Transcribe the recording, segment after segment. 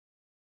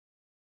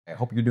I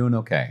hope you're doing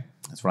okay.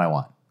 That's what I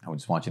want. I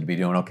just want you to be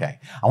doing okay.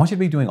 I want you to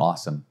be doing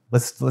awesome.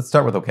 Let's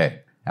start with okay.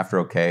 After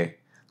okay,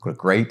 go to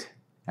great.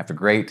 After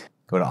great,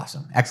 go to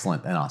awesome.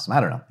 Excellent and awesome. I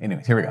don't know.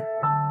 Anyways, here we go.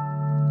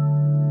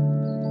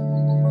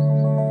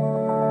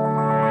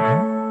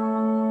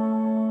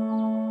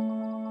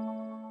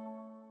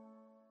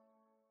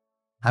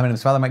 Hi, my name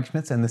is Father Mike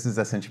Schmitz, and this is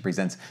Ascension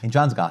Presents. In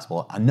John's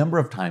Gospel, a number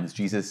of times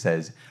Jesus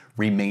says,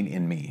 remain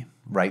in me,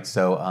 right?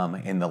 So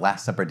in the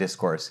Last Supper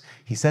discourse,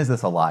 he says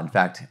this a lot. In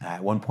fact,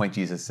 at one point,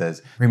 Jesus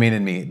says, remain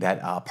in me,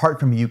 that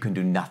apart from me, you can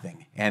do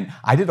nothing. And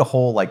I did a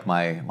whole,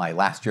 my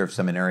last year of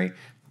seminary,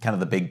 kind of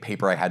the big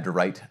paper I had to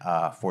write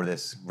for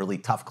this really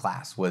tough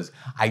class was,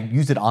 I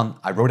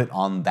wrote it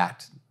on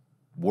that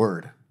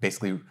word,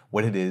 basically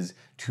what it is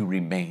to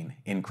remain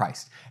in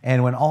Christ,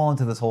 and went all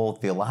into this whole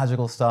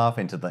theological stuff,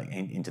 into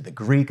the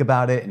Greek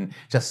about it, and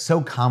just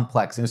so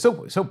complex and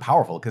so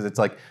powerful, because it's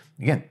like,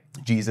 again,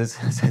 Jesus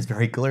says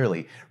very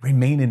clearly,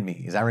 remain in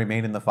me as I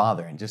remain in the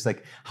Father, and just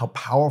like how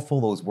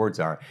powerful those words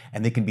are,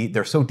 and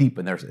they're so deep,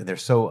 and they're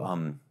so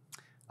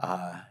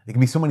there can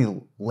be so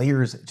many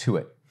layers to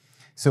it.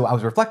 So I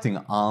was reflecting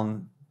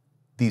on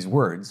these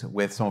words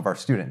with some of our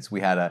students.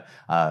 We had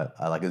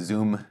a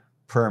Zoom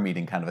prayer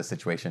meeting kind of a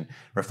situation,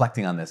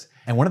 reflecting on this.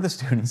 And one of the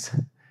students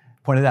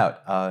pointed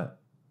out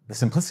the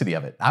simplicity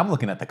of it. I'm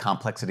looking at the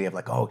complexity of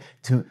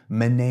to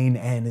menein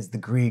en is the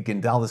Greek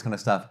and all this kind of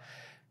stuff.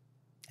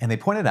 And they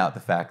pointed out the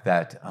fact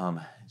that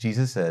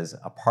Jesus says,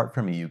 apart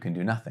from me, you can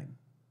do nothing.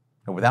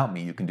 Or without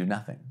me, you can do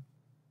nothing.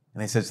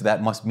 And they said, so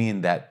that must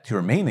mean that to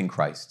remain in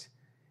Christ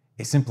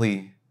is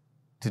simply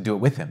to do it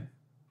with him.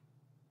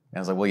 And I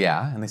was like, well,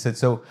 yeah. And they said,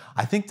 so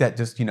I think that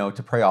just,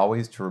 to pray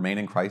always, to remain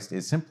in Christ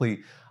is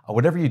simply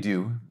whatever you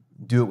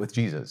do it with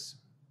Jesus.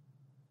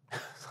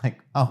 It's like,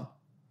 oh,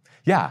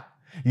 yeah.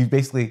 You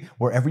basically,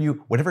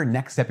 whatever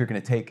next step you're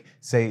going to take,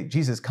 say,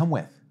 Jesus, come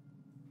with.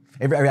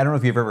 I don't know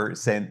if you've ever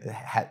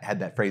had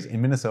that phrase.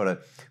 In Minnesota,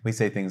 we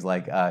say things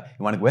like,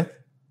 you want to go with?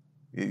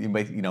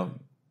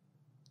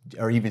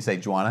 Or even say,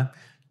 Joanna, do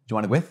you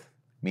want to go with?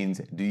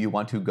 Means, do you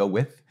want to go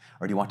with?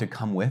 Or do you want to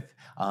come with?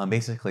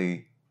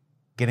 Basically,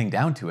 getting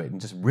down to it,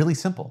 and just really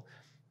simple.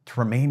 To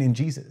remain in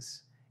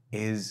Jesus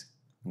is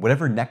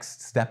whatever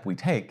next step we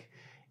take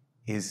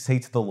is say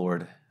to the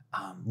Lord,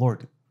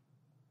 Lord,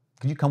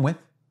 could you come with?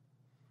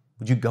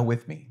 Would you go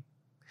with me?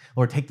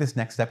 Lord, take this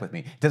next step with me.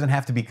 It doesn't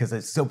have to be because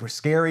it's super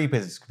scary,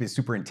 because it's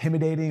super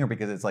intimidating, or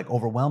because it's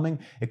overwhelming.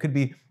 It could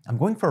be, I'm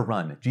going for a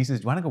run. Jesus,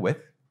 do you want to go with?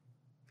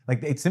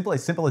 It's simple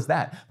as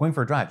that. Going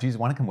for a drive. Jesus,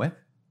 want to come with?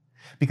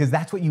 Because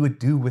that's what you would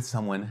do with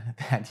someone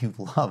that you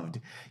loved.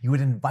 You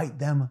would invite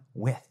them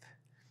with.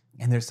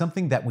 And there's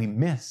something that we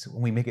miss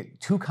when we make it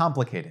too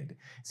complicated.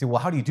 Say,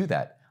 well, how do you do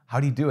that? How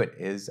do you do it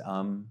is,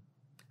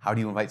 how do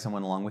you invite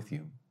someone along with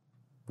you?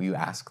 Will you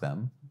ask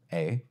them,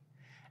 A?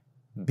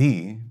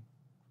 B,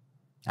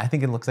 I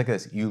think it looks like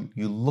this. You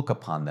look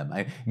upon them.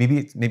 Maybe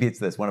it's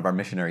this. One of our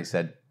missionaries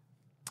said,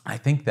 I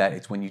think that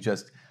it's when you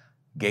just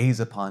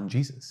gaze upon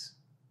Jesus.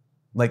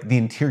 Like the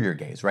interior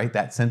gaze, right?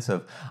 That sense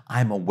of,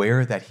 I'm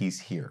aware that he's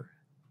here.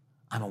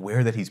 I'm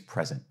aware that he's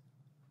present.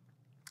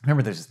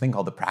 Remember, there's this thing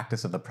called the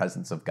practice of the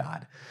presence of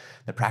God.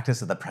 The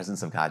practice of the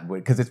presence of God,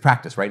 because it's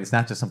practice, right? It's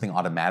not just something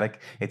automatic.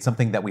 It's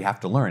something that we have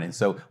to learn. And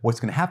so what's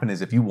going to happen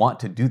is if you want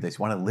to do this,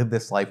 you want to live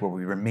this life where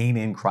we remain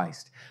in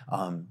Christ,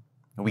 and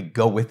we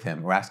go with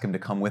him or ask him to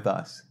come with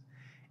us,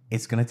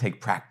 it's going to take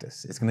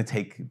practice. It's going to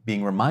take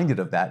being reminded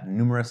of that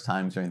numerous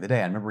times during the day.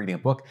 I remember reading a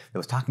book that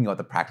was talking about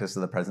the practice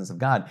of the presence of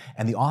God.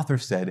 And the author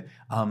said,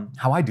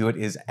 how I do it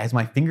is as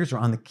my fingers are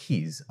on the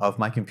keys of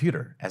my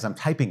computer, as I'm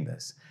typing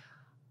this,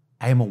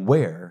 I am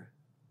aware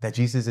that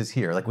Jesus is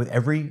here. With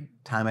every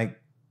time I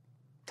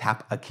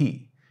tap a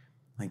key,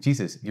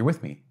 Jesus, you're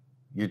with me.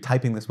 You're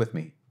typing this with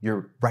me.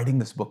 You're writing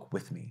this book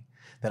with me,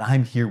 that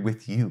I'm here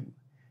with you.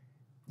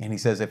 And he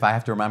says, if I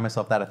have to remind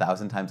myself that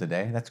 1,000 times a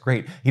day, that's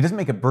great. He doesn't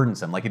make it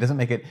burdensome. He doesn't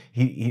make it,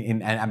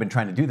 and I've been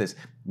trying to do this,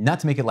 not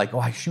to make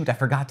it shoot, I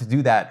forgot to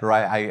do that, or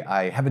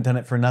I haven't done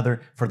it for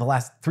the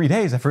last 3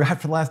 days. I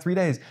forgot for the last 3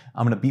 days.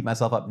 I'm going to beat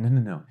myself up.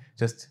 No.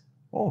 Just,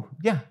 oh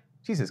yeah,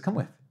 Jesus, come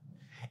with.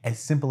 As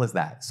simple as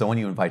that. So when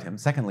you invite him,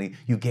 secondly,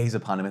 you gaze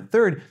upon him. And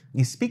third,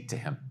 you speak to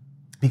him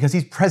because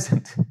he's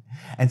present.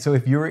 And so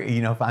if you're,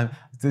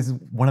 this is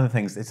one of the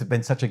things, it's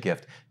been such a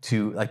gift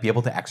to be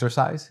able to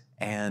exercise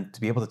and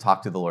to be able to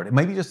talk to the Lord. It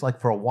might be just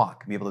for a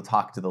walk, be able to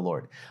talk to the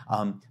Lord.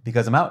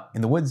 Because I'm out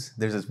in the woods,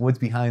 there's this woods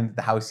behind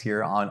the house here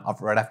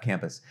right off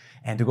campus,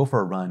 and to go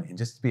for a run and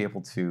just to be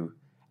able to,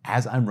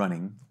 as I'm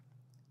running,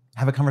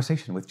 have a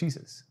conversation with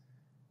Jesus.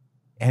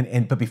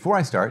 But before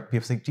I start,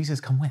 people say, Jesus,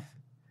 come with.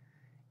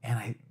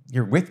 And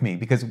you're with me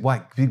because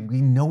why?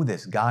 We know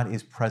this. God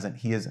is present.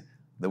 He is,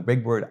 the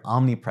big word,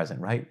 omnipresent,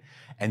 right?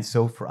 And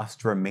so for us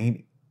to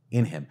remain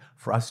in him,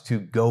 for us to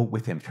go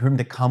with him, for him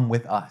to come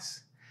with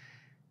us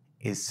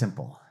is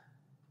simple.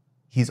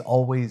 He's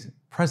always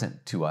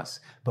present to us.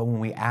 But when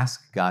we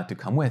ask God to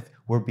come with,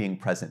 we're being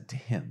present to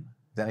him.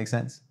 Does that make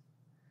sense?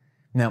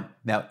 Now,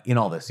 in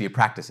all this, so you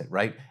practice it,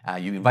 right?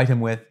 You invite him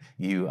with,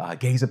 you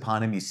gaze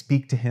upon him, you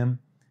speak to him,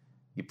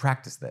 you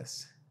practice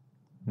this.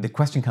 the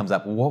question comes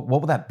up, what will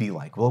that be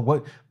like? Well,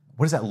 what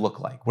does that look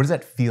like? What does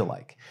that feel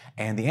like?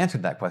 And the answer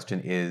to that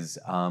question is,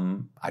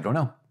 I don't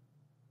know.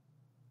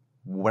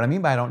 What I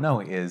mean by I don't know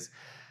is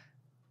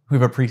we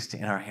have a priest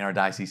in our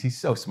diocese. He's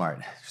so smart,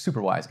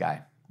 super wise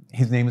guy.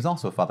 His name is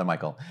also Father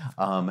Michael.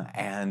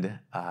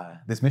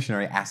 This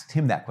missionary asked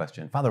him that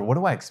question. Father, what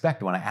do I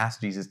expect when I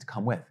ask Jesus to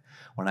come with,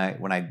 when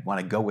I want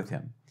to go with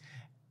him?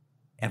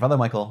 And Father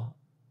Michael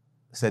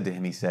said to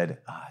him, he said,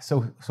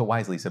 so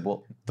wisely, he said,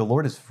 well, the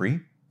Lord is free.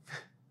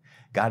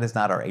 God is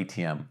not our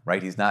ATM,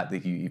 right? He's not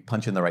that you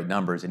punch in the right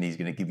numbers and he's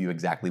going to give you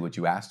exactly what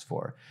you asked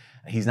for.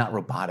 He's not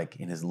robotic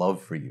in his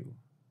love for you.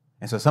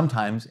 And so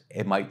sometimes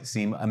it might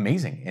seem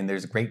amazing and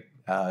there's great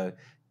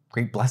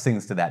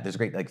blessings to that. There's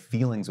great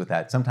feelings with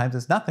that. Sometimes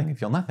it's nothing, you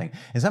feel nothing.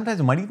 And sometimes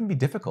it might even be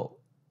difficult.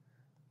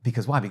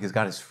 Because why? Because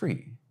God is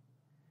free.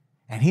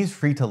 And he's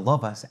free to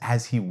love us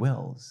as he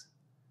wills.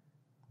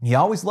 He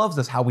always loves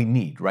us how we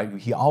need, right?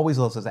 He always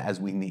loves us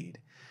as we need.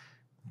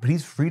 But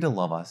he's free to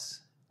love us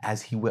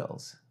as he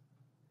wills.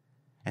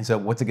 And so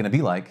what's it going to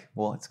be like?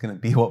 Well, it's going to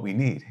be what we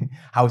need.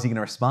 How is he going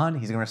to respond?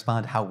 He's going to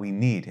respond how we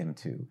need him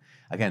to.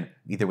 Again,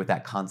 either with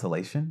that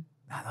consolation,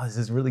 oh, this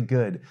is really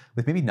good,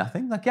 with maybe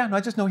nothing,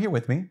 I just know you're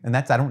with me, and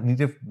I don't need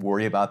to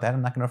worry about that,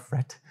 I'm not going to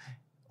fret.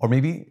 Or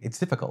maybe it's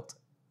difficult,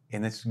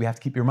 and we have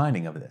to keep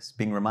reminding of this,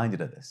 being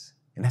reminded of this,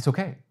 and that's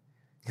okay.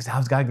 Because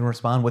how's God going to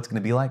respond? What's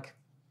going to be like?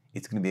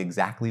 It's going to be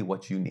exactly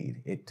what you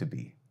need it to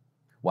be.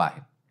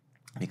 Why?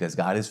 Because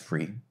God is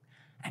free,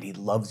 and he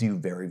loves you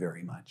very,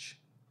 very much.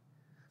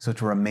 So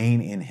to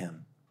remain in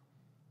him,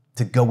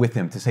 to go with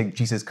him, to say,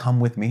 Jesus, come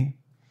with me,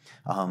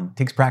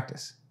 takes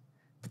practice.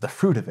 But the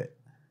fruit of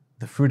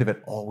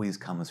it always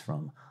comes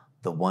from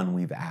the one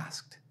we've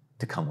asked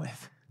to come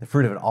with. The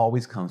fruit of it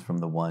always comes from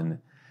the one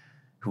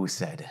who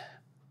said,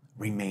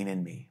 remain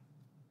in me,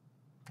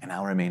 and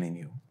I'll remain in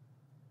you.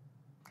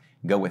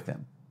 Go with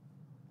him.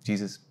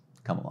 Jesus,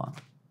 come along.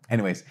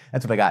 Anyways,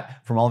 that's what I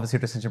got from all of us here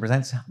at Ascension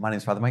Presents. My name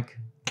is Father Mike.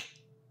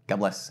 God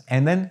bless.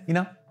 And then,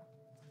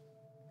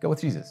 go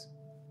with Jesus.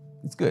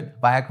 It's good.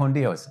 Vaya con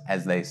Dios,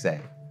 as they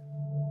say.